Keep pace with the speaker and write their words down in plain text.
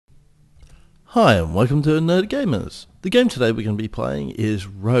Hi and welcome to Nerd Gamers. The game today we're going to be playing is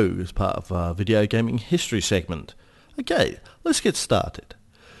Rogue as part of our video gaming history segment. Okay, let's get started.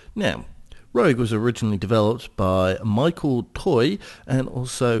 Now, Rogue was originally developed by Michael Toy and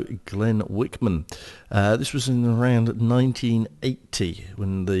also Glenn Wickman. This was in around 1980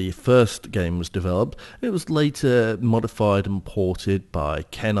 when the first game was developed. It was later modified and ported by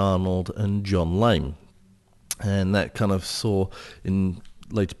Ken Arnold and John Lane. And that kind of saw in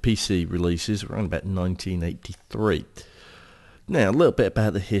later PC releases around about 1983. Now, a little bit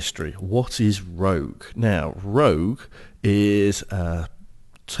about the history. What is Rogue? Now, Rogue is a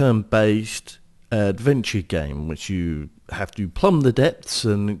turn-based adventure game which you have to plumb the depths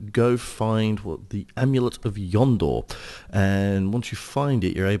and go find what the Amulet of Yondor. And once you find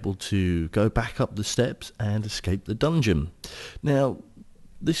it, you're able to go back up the steps and escape the dungeon. Now,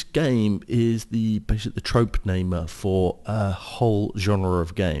 this game is basically the trope namer for a whole genre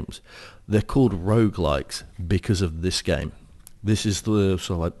of games. They're called roguelikes because of this game. This is the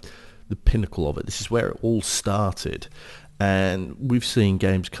sort of like the pinnacle of it. This is where it all started. And we've seen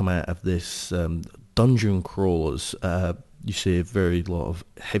games come out of this, dungeon crawlers. You see a very lot of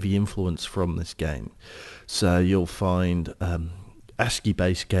heavy influence from this game. So you'll find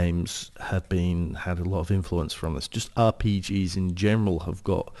ASCII-based games have had a lot of influence from this. Just RPGs in general have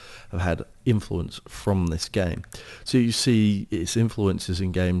had influence from this game. So you see its influences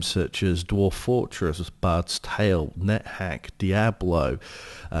in games such as Dwarf Fortress, Bard's Tale, NetHack, Diablo,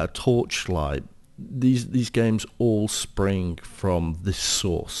 Torchlight. These games all spring from this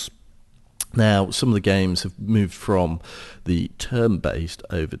source. Now, some of the games have moved from the turn-based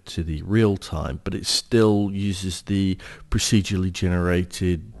over to the real-time, but it still uses the procedurally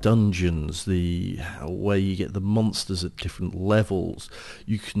generated dungeons, the way you get the monsters at different levels.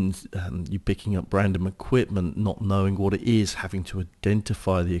 You're picking up random equipment, not knowing what it is, having to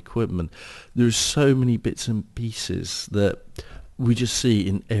identify the equipment. There's so many bits and pieces that we just see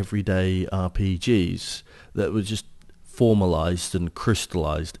in everyday RPGs that were just formalized and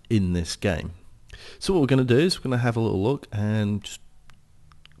crystallized in this game. So what we're going to do is we're going to have a little look and just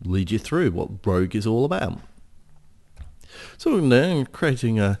lead you through what Rogue is all about. So what we're going to do, I'm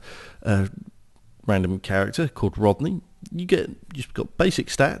creating a random character called Rodney. You've got basic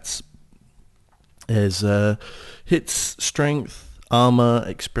stats as hits, strength, armor,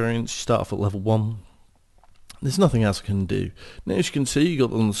 experience. You start off at level 1. There's nothing else I can do. Now, as you can see, you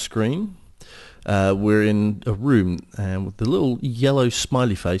got on the screen. We're in a room, and with the little yellow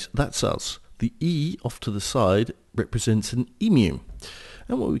smiley face, that's us. The E off to the side represents an emu.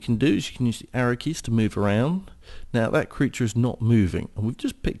 And what we can do is you can use the arrow keys to move around. Now, that creature is not moving, and we've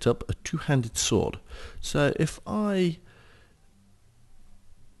just picked up a two-handed sword. So if I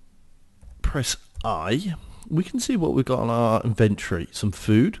press I, we can see what we've got on our inventory. Some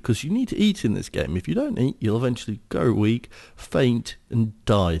food, because you need to eat in this game. If you don't eat, you'll eventually go weak, faint, and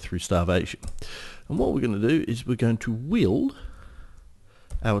die through starvation. And what we're going to do is we're going to wield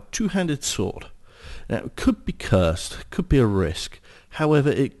our two-handed sword. Now, it could be cursed, could be a risk. However,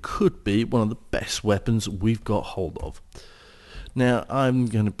 it could be one of the best weapons we've got hold of. Now, I'm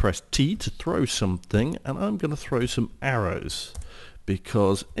going to press T to throw something, and I'm going to throw some arrows,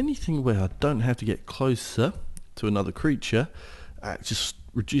 because anything where I don't have to get closer to another creature just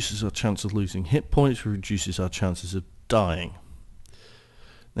reduces our chance of losing hit points, reduces our chances of dying.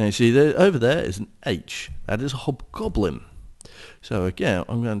 Now you see over there is an H. That is a hobgoblin. So again,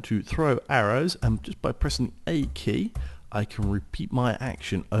 I'm going to throw arrows, and just by pressing the A key, I can repeat my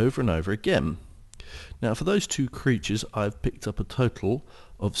action over and over again. Now for those two creatures, I've picked up a total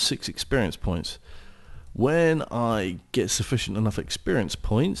of 6 experience points. When I get sufficient enough experience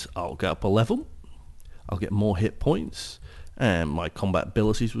points, I'll go up a level, I'll get more hit points, and my combat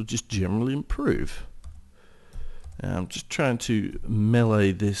abilities will just generally improve. Now, I'm just trying to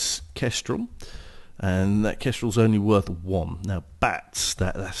melee this kestrel, and that kestrel's only worth 1. Now bats,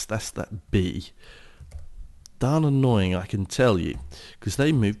 that's that B. Darn annoying, I can tell you, because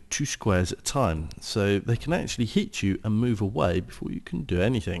they move 2 squares at a time, so they can actually hit you and move away before you can do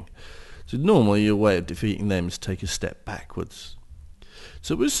anything. So normally your way of defeating them is to take a step backwards.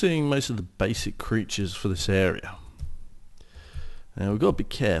 So we're seeing most of the basic creatures for this area. Now we've got to be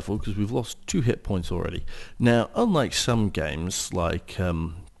careful because we've lost 2 hit points already. Now, unlike some games like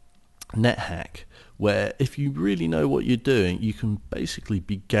NetHack, where if you really know what you're doing, you can basically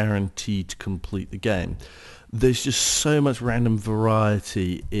be guaranteed to complete the game. There's just so much random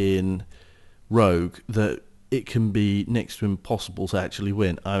variety in Rogue that it can be next to impossible to actually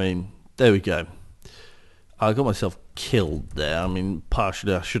win. I mean, there we go. I got myself killed there. I mean,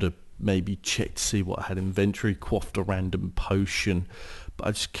 partially I should have maybe checked to see what I had inventory, quaffed a random potion, but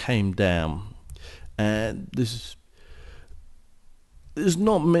I just came down. And there's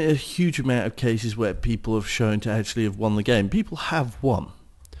not a huge amount of cases where people have shown to actually have won the game. People have won.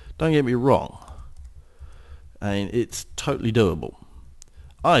 Don't get me wrong. I mean, it's totally doable.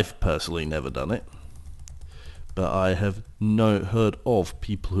 I've personally never done it, but I have heard of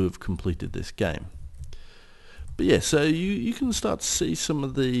people who have completed this game. But yeah, so you can start to see some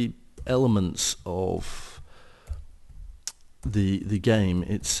of the elements of the game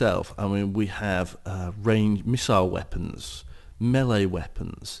itself. I mean, we have range missile weapons, melee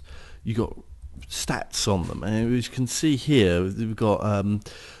weapons. You got stats on them, and as you can see here, we've got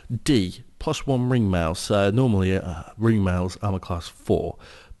D +1 ringmail. So normally ringmail's armor class 4,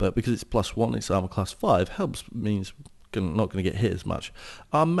 but because it's +1, it's armor class 5. Means not going to get hit as much.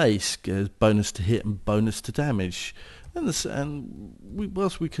 Our mace gives bonus to hit and bonus to damage,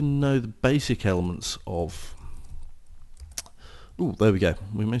 whilst we can know the basic elements of. Oh, there we go.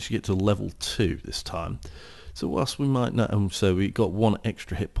 We managed to get to level 2 this time. So whilst we might know, so we got 1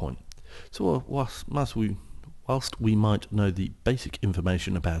 extra hit point. So whilst we might know the basic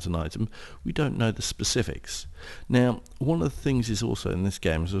information about an item, we don't know the specifics. Now, one of the things is also in this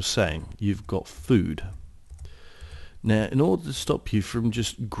game, as I was saying, you've got food. Now, in order to stop you from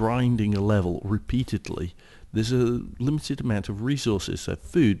just grinding a level repeatedly, there's a limited amount of resources, so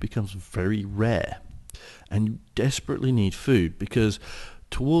food becomes very rare. And you desperately need food, because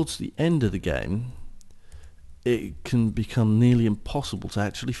towards the end of the game, it can become nearly impossible to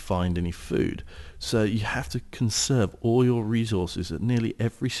actually find any food. So you have to conserve all your resources at nearly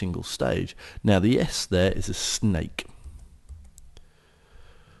every single stage. Now the S there is a snake,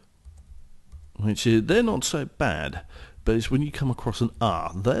 which they're not so bad, but it's when you come across an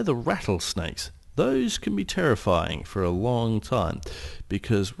R, they're the rattlesnakes. Those can be terrifying for a long time,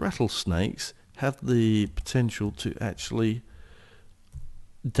 because rattlesnakes have the potential to actually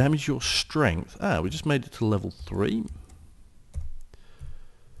damage your strength. We just made it to level 3.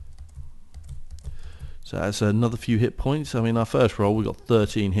 So that's another few hit points. I mean, our first roll we got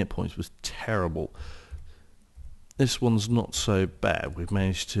 13 hit points, was terrible. This one's not so bad. We've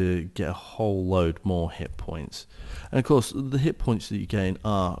managed to get a whole load more hit points. And of course, the hit points that you gain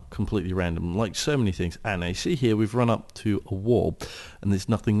are completely random, like so many things. And you see here, we've run up to a wall and there's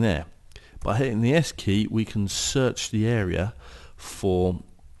nothing there. By hitting the S key, we can search the area for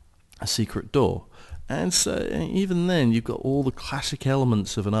a secret door. And so even then, you've got all the classic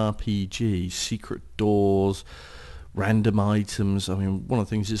elements of an RPG: secret doors, random items. I mean, one of the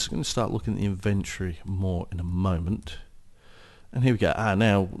things is going to start looking at the inventory more in a moment. And here we go.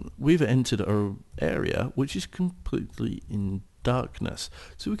 Now we've entered an area which is completely in darkness,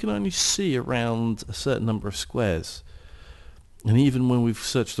 so we can only see around a certain number of squares. And even when we've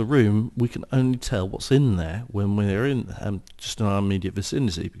searched the room, we can only tell what's in there when we're in just in our immediate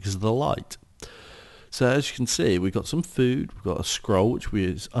vicinity because of the light. So as you can see, we've got some food, we've got a scroll which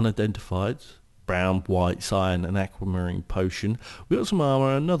is unidentified, brown, white, cyan and aquamarine potion. We've got some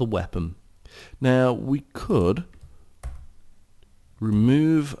armor and another weapon. Now we could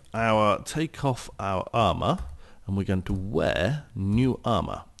take off our armor, and we're going to wear new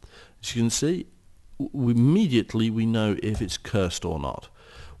armor. As you can see, immediately we know if it's cursed or not.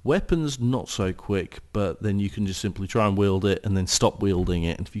 Weapons not so quick, but then you can just simply try and wield it and then stop wielding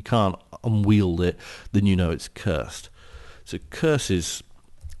it, and if you can't unwield it, then you know it's cursed. So curse is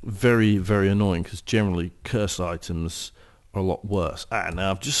very, very annoying, because generally cursed items are a lot worse. Now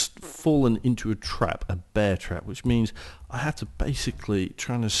I've just fallen into a trap, a bear trap, which means I have to basically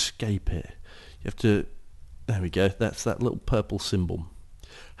try and escape it. You have to, there we go, that's that little purple symbol.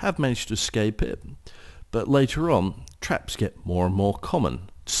 Have managed to escape it, but later on traps get more and more common,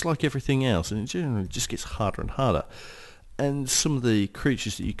 just like everything else, and it generally just gets harder and harder. And some of the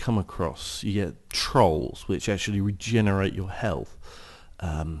creatures that you come across, you get trolls which actually regenerate your health.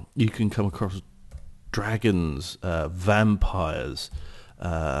 You can come across dragons, vampires.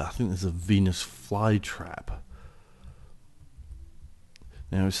 I think there's a Venus flytrap.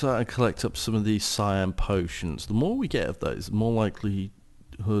 Now we start to collect up some of these cyan potions. The more we get of those, the more likelihood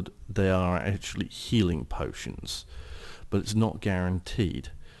they are actually healing potions, but it's not guaranteed.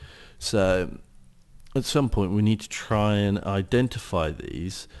 So at some point we need to try and identify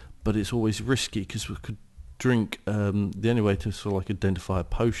these, but it's always risky because we could drink, the only way to sort of like identify a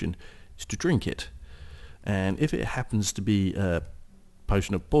potion is to drink it. And if it happens to be a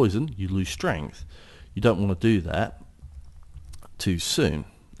potion of poison, you lose strength. You don't want to do that too soon.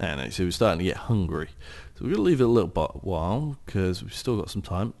 And so we're starting to get hungry. So we're going to leave it a little while because we've still got some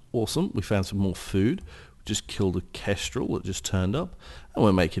time. Awesome, we found some more food. We just killed a kestrel that just turned up, and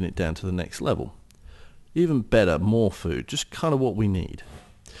we're making it down to the next level. Even better, more food, just kind of what we need.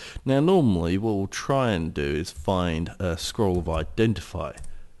 Now normally what we'll try and do is find a scroll of identify.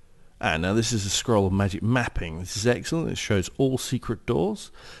 Now this is a scroll of magic mapping. This is excellent. It shows all secret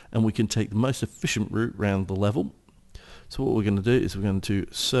doors, and we can take the most efficient route around the level. So what we're going to do is we're going to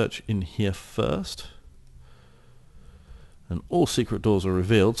search in here first, and all secret doors are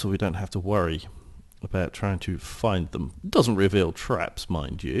revealed, so we don't have to worry about trying to find them. It doesn't reveal traps,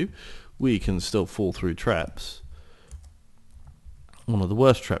 mind you. We can still fall through traps. One of the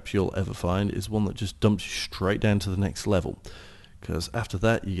worst traps you'll ever find is one that just dumps you straight down to the next level, because after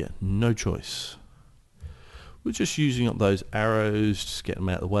that you get no choice. We're just using up those arrows, just get them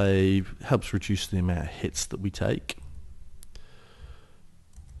out of the way. Helps reduce the amount of hits that we take.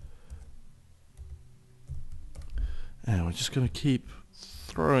 And we're just going to keep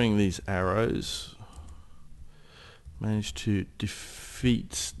throwing these arrows. Managed to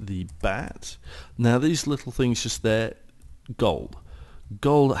defeat the bat. Now these little things just there, gold.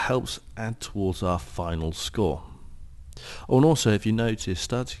 Gold helps add towards our final score. Oh, and also, if you notice,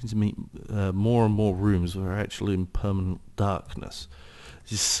 starting to meet more and more rooms that are actually in permanent darkness.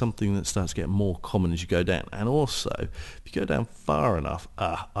 This is something that starts getting more common as you go down. And also, if you go down far enough,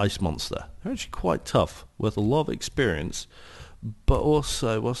 ice monster. They're actually quite tough, worth a lot of experience. But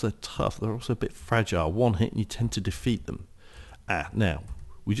also, whilst they're tough, they're also a bit fragile. One hit and you tend to defeat them. Now,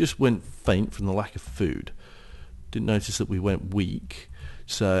 we just went faint from the lack of food. Didn't notice that we went weak.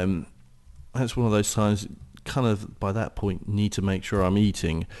 So that's one of those times, kind of by that point, need to make sure I'm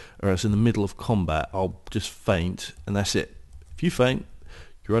eating, or else in the middle of combat, I'll just faint, and that's it. If you faint,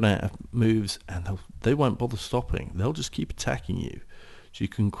 you run out of moves, and they won't bother stopping. They'll just keep attacking you. So you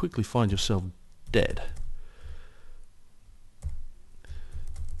can quickly find yourself dead.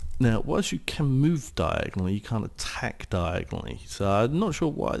 Now, whilst you can move diagonally, you can't attack diagonally. So I'm not sure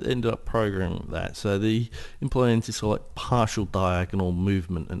why they ended up programming that. So they implemented sort of like partial diagonal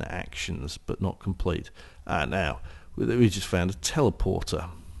movement and actions, but not complete. Now, we just found a teleporter.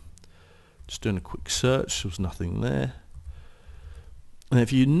 Just doing a quick search, there was nothing there. And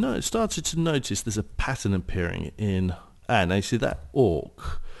if you started to notice, there's a pattern appearing in... now you see that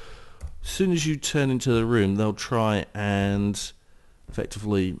orc. As soon as you turn into the room, they'll try and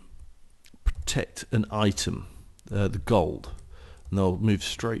effectively protect an item, the gold, and they'll move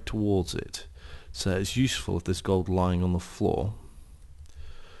straight towards it. So it's useful if there's gold lying on the floor.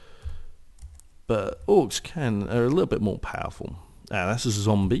 But orcs are a little bit more powerful. That's a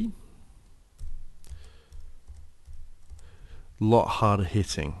zombie. A lot harder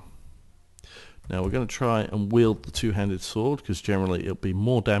hitting. Now we're going to try and wield the two-handed sword, because generally it'll be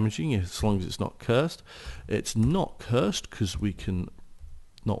more damaging as long as it's not cursed. It's not cursed because we can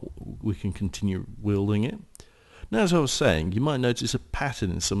continue wielding it. Now, as I was saying, you might notice a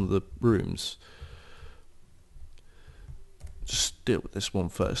pattern in some of the rooms. Just deal with this one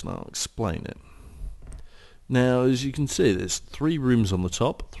first and I'll explain it. Now, as you can see, there's 3 rooms on the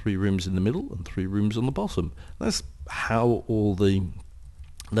top, 3 rooms in the middle, and 3 rooms on the bottom. That's how all the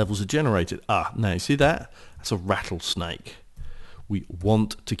levels are generated. Now you see that? That's a rattlesnake. We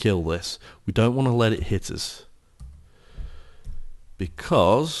want to kill this. We don't want to let it hit us.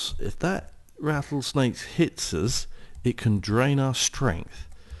 Because if that rattlesnake hits us, it can drain our strength.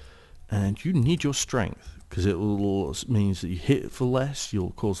 And you need your strength, because it means that you hit it for less,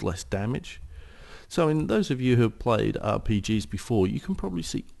 you'll cause less damage. So in those of you who have played RPGs before, you can probably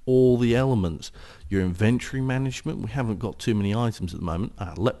see all the elements. Your inventory management, we haven't got too many items at the moment.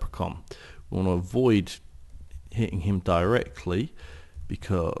 Leprechaun. We want to avoid hitting him directly,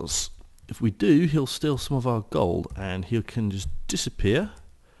 because if we do, he'll steal some of our gold and he can just disappear.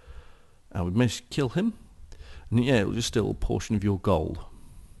 And we managed to kill him. And yeah, it'll just steal a portion of your gold.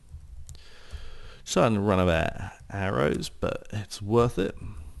 Starting to run out of arrows, but it's worth it.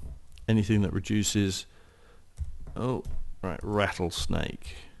 Anything that reduces...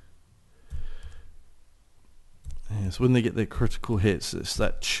 rattlesnake. Yes, when they get their critical hits, it's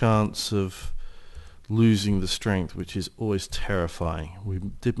that chance of losing the strength, which is always terrifying. We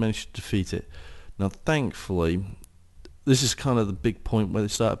did manage to defeat it. Now, thankfully, this is kind of the big point where they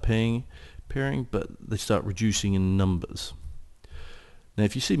start appearing, but they start reducing in numbers. Now,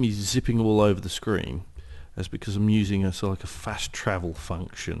 if you see me zipping all over the screen, that's because I'm using a sort of like a fast travel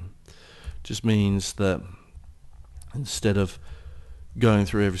function. Just means that instead of going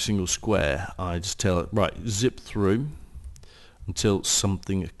through every single square, I just tell it, right, zip through until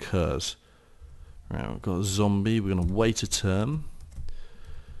something occurs. Right, we've got a zombie, we're going to wait a turn.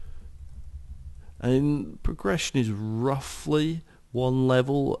 And progression is roughly one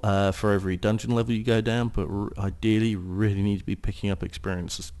level for every dungeon level you go down, but ideally you really need to be picking up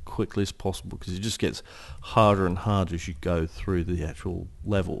experience as quickly as possible, because it just gets harder and harder as you go through the actual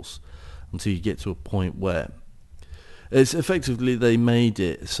levels until you get to a point where it's effectively, they made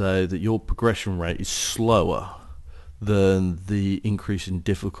it so that your progression rate is slower than the increase in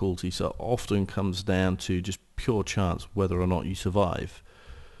difficulty, so it often comes down to just pure chance whether or not you survive.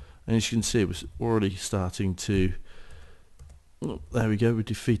 And as you can see, it was already starting to... Oh, there we go, we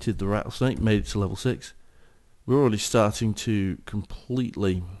defeated the rattlesnake, made it to level 6. We're already starting to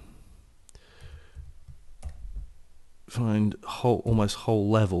completely find almost whole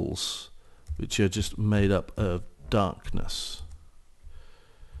levels which are just made up of darkness.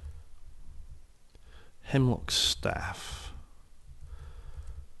 Hemlock staff.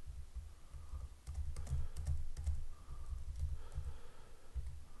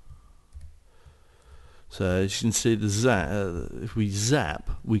 So as you can see, if we zap,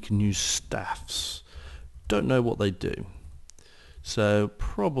 we can use staffs. Don't know what they do. So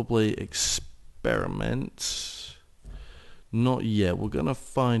probably experiment. Not yet. We're going to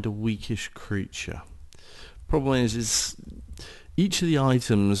find a weakish creature. Problem is each of the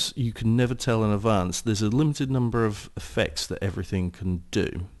items you can never tell in advance. There's a limited number of effects that everything can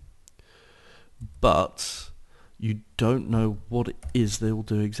do, but you don't know what it is they will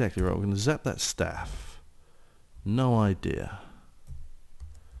do exactly. Right, we're going to zap that staff. No idea.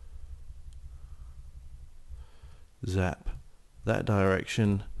 Zap that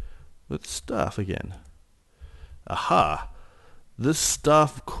direction with staff again. Aha! This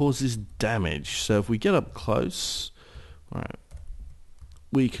staff causes damage, so if we get up close, right,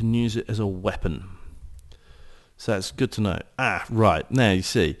 we can use it as a weapon. So that's good to know. Ah, right, now you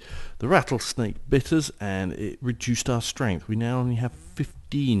see, the rattlesnake bit us and it reduced our strength. We now only have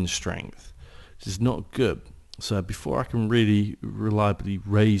 15 strength, which is not good. So before I can really reliably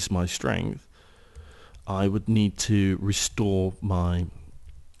raise my strength, I would need to restore myself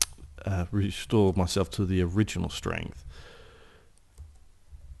to the original strength.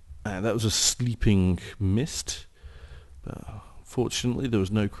 That was a sleeping mist, but fortunately there was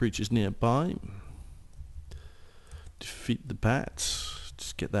no creatures nearby. Defeat the bats,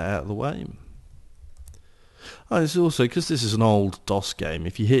 just get that out of the way. It's also, because this is an old DOS game,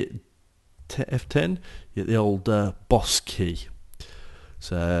 if you hit F10, you get the old boss key.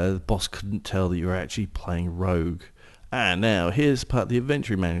 So the boss couldn't tell that you were actually playing Rogue. And now here's part of the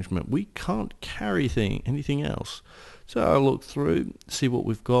inventory management. We can't carry anything else. So I'll look through, see what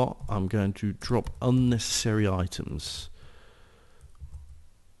we've got. I'm going to drop unnecessary items.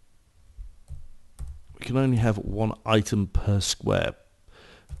 We can only have one item per square.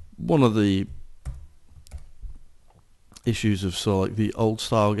 One of the issues of sort of like the old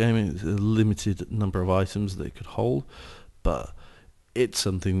style gaming is a limited number of items that it could hold, but it's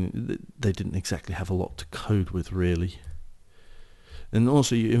something that they didn't exactly have a lot to code with, really. And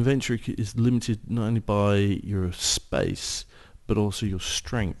also your inventory is limited not only by your space but also your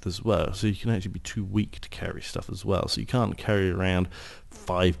strength as well, so you can actually be too weak to carry stuff as well, so you can't carry around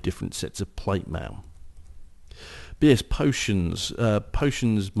 5 different sets of plate mail. But yes, potions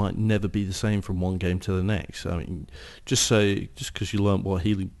might never be the same from one game to the next. I mean, just because you learnt what a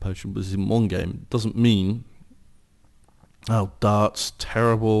healing potion was in one game doesn't mean, oh, darts,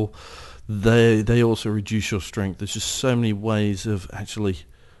 terrible. They also reduce your strength. There's just so many ways of actually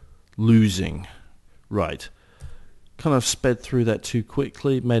losing. Right. Kind of sped through that too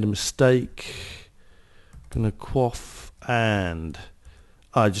quickly. Made a mistake. Gonna quaff, and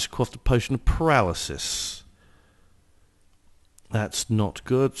I just quaffed a potion of paralysis. That's not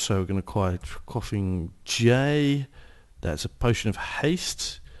good, so we're going to quaffing J. That's a potion of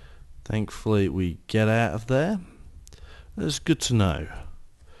haste. Thankfully we get out of there. That's good to know.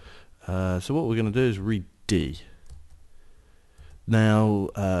 So what we're going to do is read D. Now,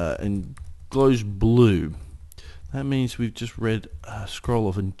 in glows blue, that means we've just read a scroll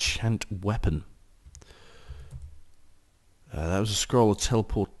of enchant weapon. That was a scroll of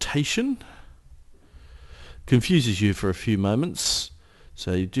teleportation. Confuses you for a few moments,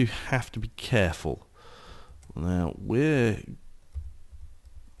 so you do have to be careful. Now, we're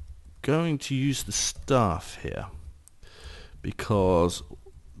going to use the staff here, because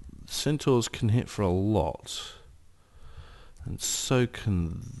centaurs can hit for a lot, and so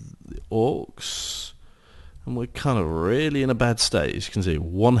can the orcs, and we're kind of really in a bad state. As you can see,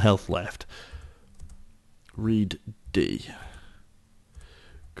 1 health left. Read D.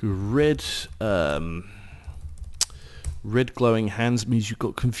 Red glowing hands means you've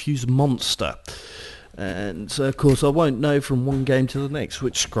got confused monster, and so of course I won't know from one game to the next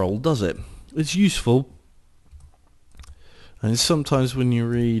which scroll does it. It's useful. And sometimes when you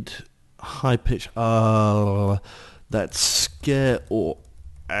read high pitch that scare or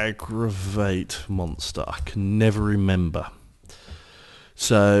aggravate monster, I can never remember.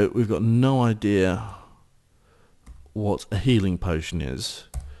 So we've got no idea what a healing potion is.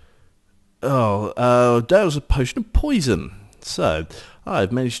 That was a potion of poison. So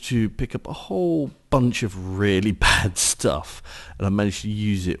I've managed to pick up a whole bunch of really bad stuff, and I managed to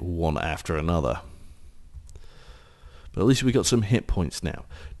use it one after another. But at least we got some hit points now.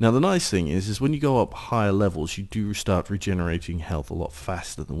 Now the nice thing is when you go up higher levels, you do start regenerating health a lot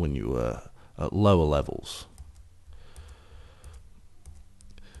faster than when you were at lower levels.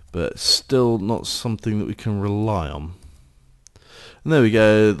 But still not something that we can rely on. And there we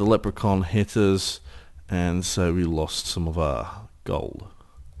go, the leprechaun hit us, and so we lost some of our gold.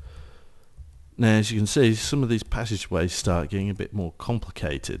 Now as you can see, some of these passageways start getting a bit more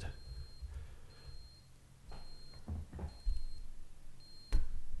complicated.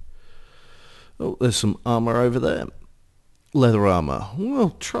 Oh, there's some armour over there. Leather armour.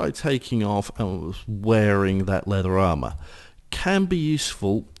 Well, try taking off and wearing that leather armour. Can be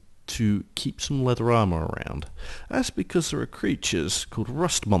useful to keep some leather armour around. That's because there are creatures called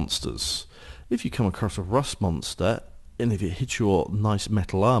rust monsters. If you come across a rust monster, and if it hits your nice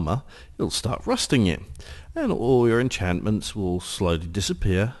metal armour, it'll start rusting it. And all your enchantments will slowly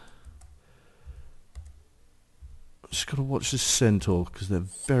disappear. Just got to watch this centaur because they're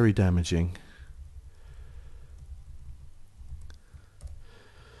very damaging.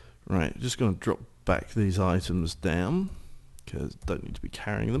 Right, just going to drop back these items down because I don't need to be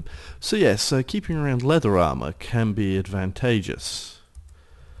carrying them. So yes, so keeping around leather armour can be advantageous.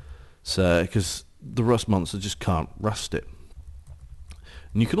 So, because the rust monster just can't rust it.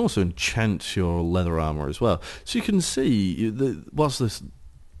 And you can also enchant your leather armour as well. So you can see, whilst this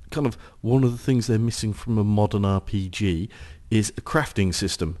kind of one of the things they're missing from a modern RPG is a crafting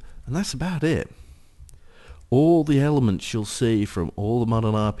system, and that's about it. All the elements you'll see from all the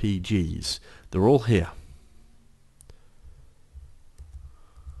modern RPGs, they're all here.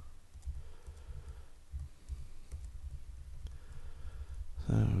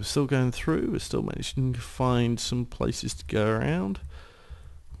 So we're still going through, we're still managing to find some places to go around.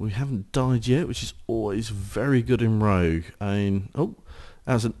 We haven't died yet, which is always very good in Rogue. I mean, oh,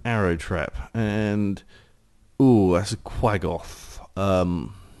 that was an arrow trap, and ooh, that's a Quaggoth.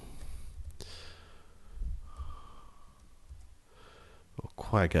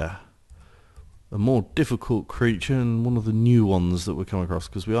 Quagga, a more difficult creature and one of the new ones that we come across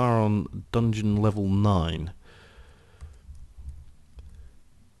because we are on dungeon level 9.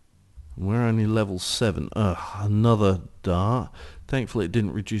 We're only level 7. Another dart. Thankfully it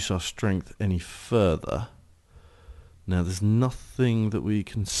didn't reduce our strength any further. Now there's nothing that we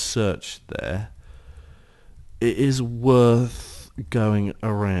can search there. It is worth going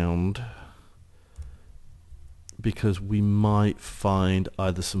around because we might find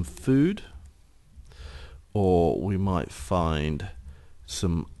either some food or we might find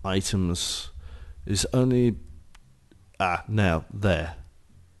some items. It's only now there.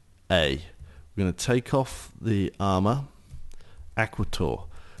 We're going to take off the armor. Aquator.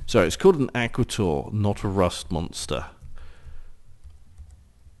 Sorry, it's called an Aquator, not a rust monster.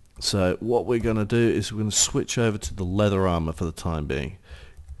 So what we're going to do is we're going to switch over to the leather armor for the time being.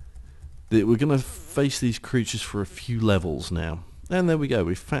 We're going to face these creatures for a few levels now. And there we go,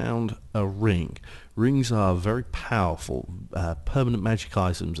 we found a ring. Rings are very powerful, permanent magic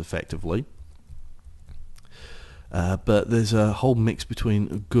items effectively. But there's a whole mix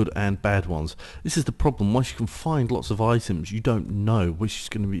between good and bad ones. This is the problem. Once you can find lots of items, you don't know which is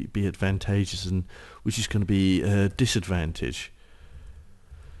going to be advantageous and which is going to be a disadvantage.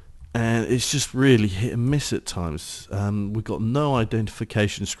 And it's just really hit and miss at times. We've got no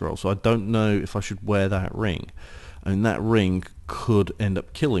identification scroll, so I don't know if I should wear that ring. And that ring could end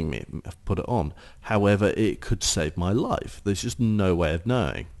up killing me if I put it on. However, it could save my life. There's just no way of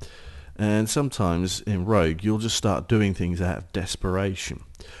knowing. And sometimes in Rogue, you'll just start doing things out of desperation.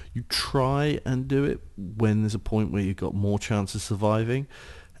 You try and do it when there's a point where you've got more chance of surviving,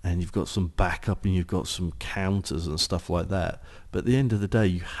 and you've got some backup and you've got some counters and stuff like that. But at the end of the day,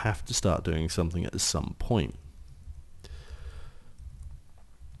 you have to start doing something at some point.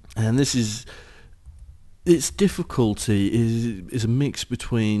 And its difficulty is a mix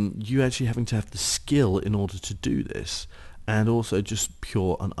between you actually having to have the skill in order to do this, and also just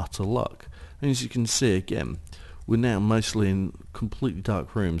pure and utter luck. And as you can see again, we're now mostly in completely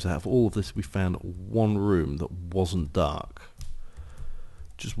dark rooms. Out of all of this, we found one room that wasn't dark.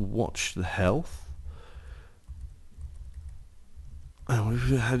 Just watch the health. And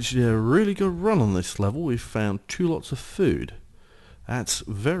we've actually had a really good run on this level. We've found 2 lots of food. That's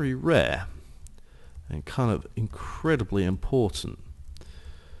very rare and kind of incredibly important.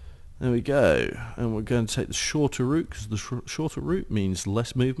 There we go. And we're going to take the shorter route, because the shorter route means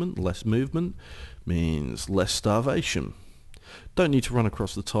less movement. Less movement means less starvation. Don't need to run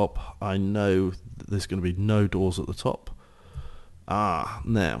across the top. I know that there's going to be no doors at the top.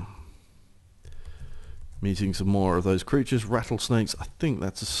 Now, meeting some more of those creatures. Rattlesnakes, I think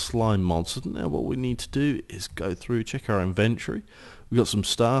that's a slime monster. Now what we need to do is go through, check our inventory. We've got some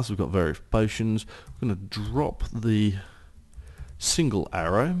stars, we've got various potions. We're going to drop the single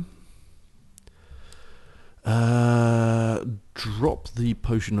arrow. Drop the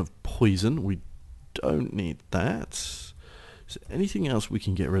potion of poison. We don't need that. Is there anything else we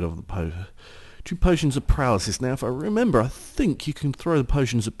can get rid of the potion? 2 potions of paralysis. Now if I remember, I think you can throw the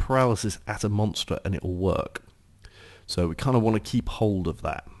potions of paralysis at a monster and it will work. So we kind of want to keep hold of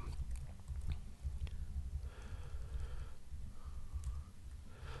that.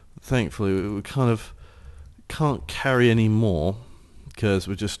 Thankfully we kind of can't carry any more, because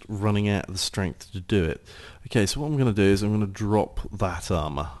we're just running out of the strength to do it. Okay, so what I'm going to do is I'm going to drop that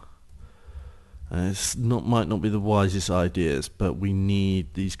armor. Might not be the wisest ideas, but we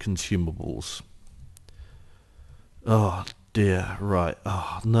need these consumables. Oh dear, right.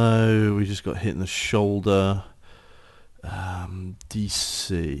 Oh no, we just got hit in the shoulder.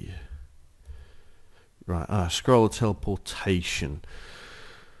 DC. Right, scroll of teleportation.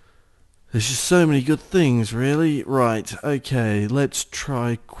 There's just so many good things, really. Right, okay, let's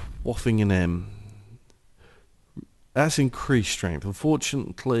try quaffing an M. That's increased strength.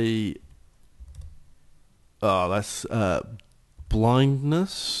 Unfortunately, that's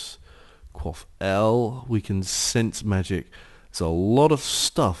blindness. Quaff L. We can sense magic. There's a lot of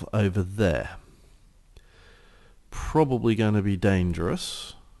stuff over there. Probably going to be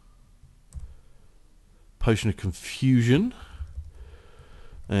dangerous. Potion of confusion.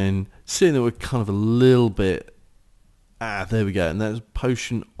 And seeing that we're kind of a little bit... there we go. And that's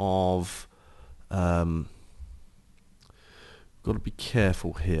potion of... got to be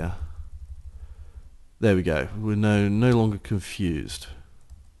careful here. There we go. We're no longer confused.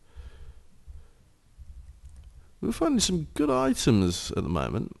 We're finding some good items at the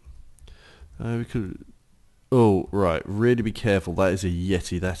moment. We could... Oh, right. Really be careful. That is a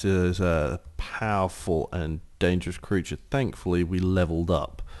Yeti. That is a powerful and dangerous creature. Thankfully, we leveled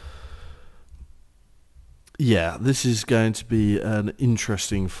up. Yeah, this is going to be an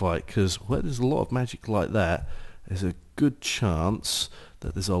interesting fight, because where there's a lot of magic like that, there's a good chance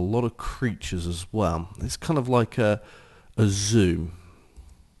that there's a lot of creatures as well. It's kind of like a zoo.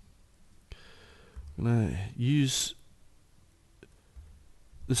 I'm going to use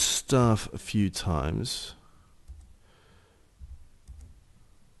the staff a few times.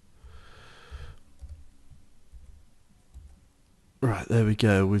 Right, there we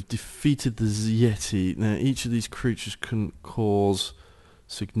go. We've defeated the Yeti. Now, each of these creatures can cause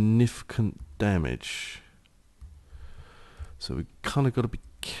significant damage. So we've kind of got to be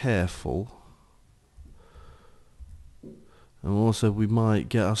careful. And also we might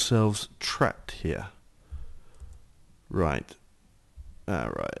get ourselves trapped here. Right.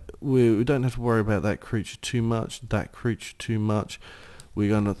 Alright. We don't have to worry about that creature too much. That creature too much. We're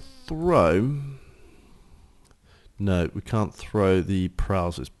going to throw... No, we can't throw the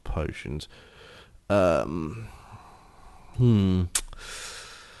paralysis potions. We don't.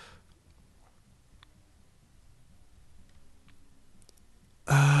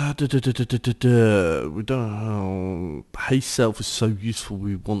 Haste self is so useful.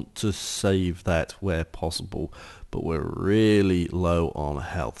 We want to save that where possible, but we're really low on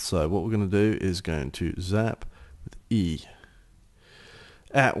health. So what we're going to do is going to zap with E.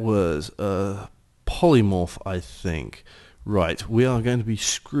 That was polymorph, I think. Right, we are going to be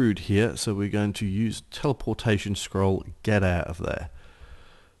screwed here, so we're going to use teleportation scroll. Get out of there.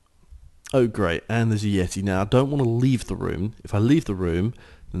 Oh great, and there's a Yeti. Now I don't want to leave the room. If I leave the room,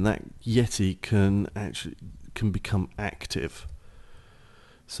 then that Yeti can become active.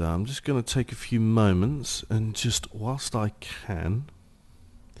 So I'm just going to take a few moments and just, whilst I can,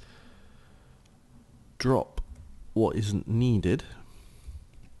 drop what isn't needed.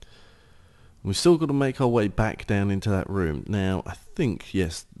 We've still got to make our way back down into that room. Now, I think,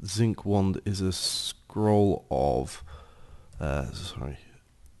 yes, Zinc Wand is a scroll of, of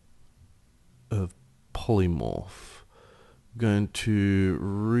polymorph. I'm going to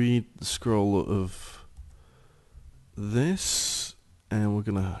read the scroll of this, and we're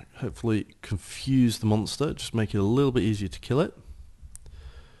going to hopefully confuse the monster, just make it a little bit easier to kill it.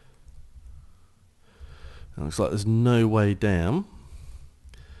 It looks like there's no way down.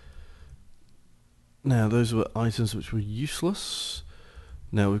 Now those were items which were useless.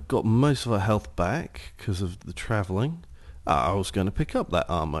 Now we've got most of our health back because of the travelling. I was going to pick up that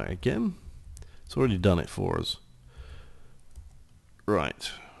armour again. It's already done it for us.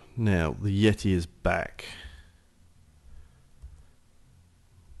 Right, now the Yeti is back.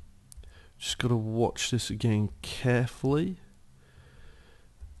 Just got to watch this again carefully.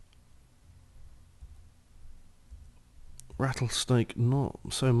 Rattlesnake, not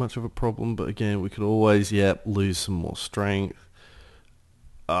so much of a problem, but again, we could always, lose some more strength.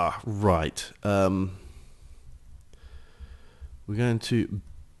 Right. We're going to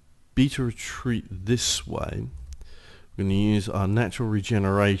beta retreat this way. We're going to use our natural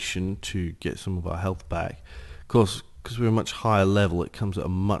regeneration to get some of our health back. Of course, because we're a much higher level, it comes at a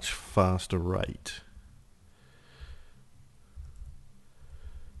much faster rate.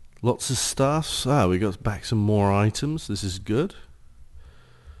 Lots of stuff. We got back some more items. This is good.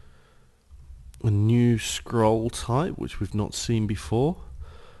 A new scroll type, which we've not seen before.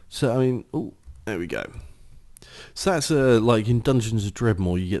 So, I mean, oh, there we go. So that's like in Dungeons of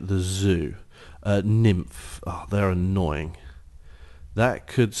Dreadmore, you get the zoo. Nymph. Oh, they're annoying. That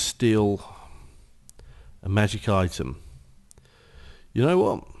could steal a magic item. You know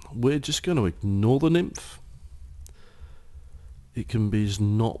what? We're just going to ignore the nymph. It can be just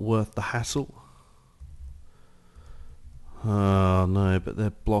not worth the hassle. Oh no, but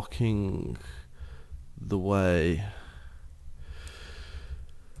they're blocking the way.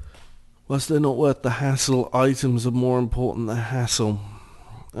 Whilst they're not worth the hassle, items are more important than hassle.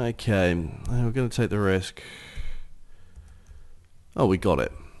 Okay, we're going to take the risk. Oh, we got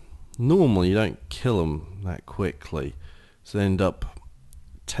it. Normally you don't kill them that quickly, so they end up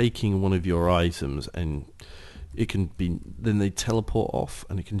taking one of your items and it can be, then they teleport off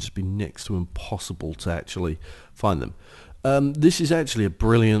and it can just be next to impossible to actually find them. This is actually a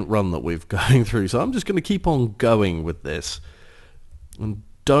brilliant run that we've going through, so I'm just going to keep on going with this. And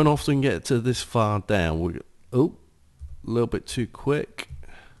don't often get to this far down. Oh, a little bit too quick.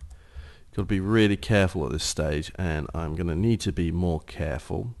 Got to be really careful at this stage, and I'm going to need to be more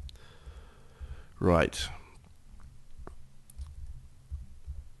careful. Right.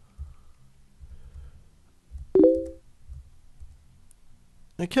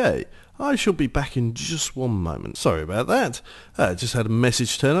 Okay, I shall be back in just one moment. Sorry about that. I just had a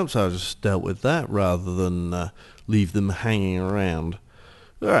message turn up, so I just dealt with that rather than leave them hanging around.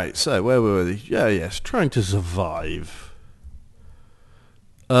 Alright, so where were they? Yes, trying to survive.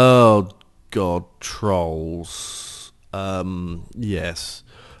 Oh god, trolls. Yes.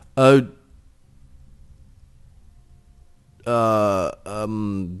 Oh.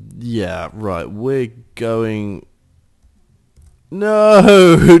 Yeah, right, we're going... No.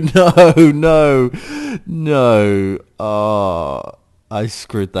 I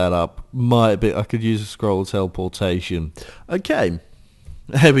screwed that up. Might be, I could use a scroll teleportation. Okay,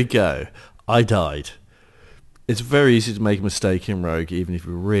 there we go. I died. It's very easy to make a mistake in Rogue, even if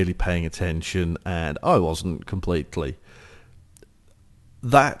you're really paying attention, and I wasn't completely.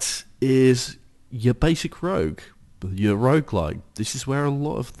 That is your basic Rogue. Your roguelike. This is where a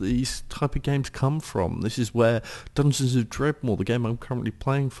lot of these type of games come from. This is where Dungeons of Dreadmore, the game I'm currently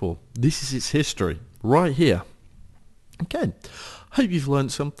playing for, this is its history, right here. Okay, hope you've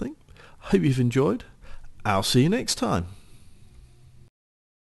learned something. Hope you've enjoyed. I'll see you next time.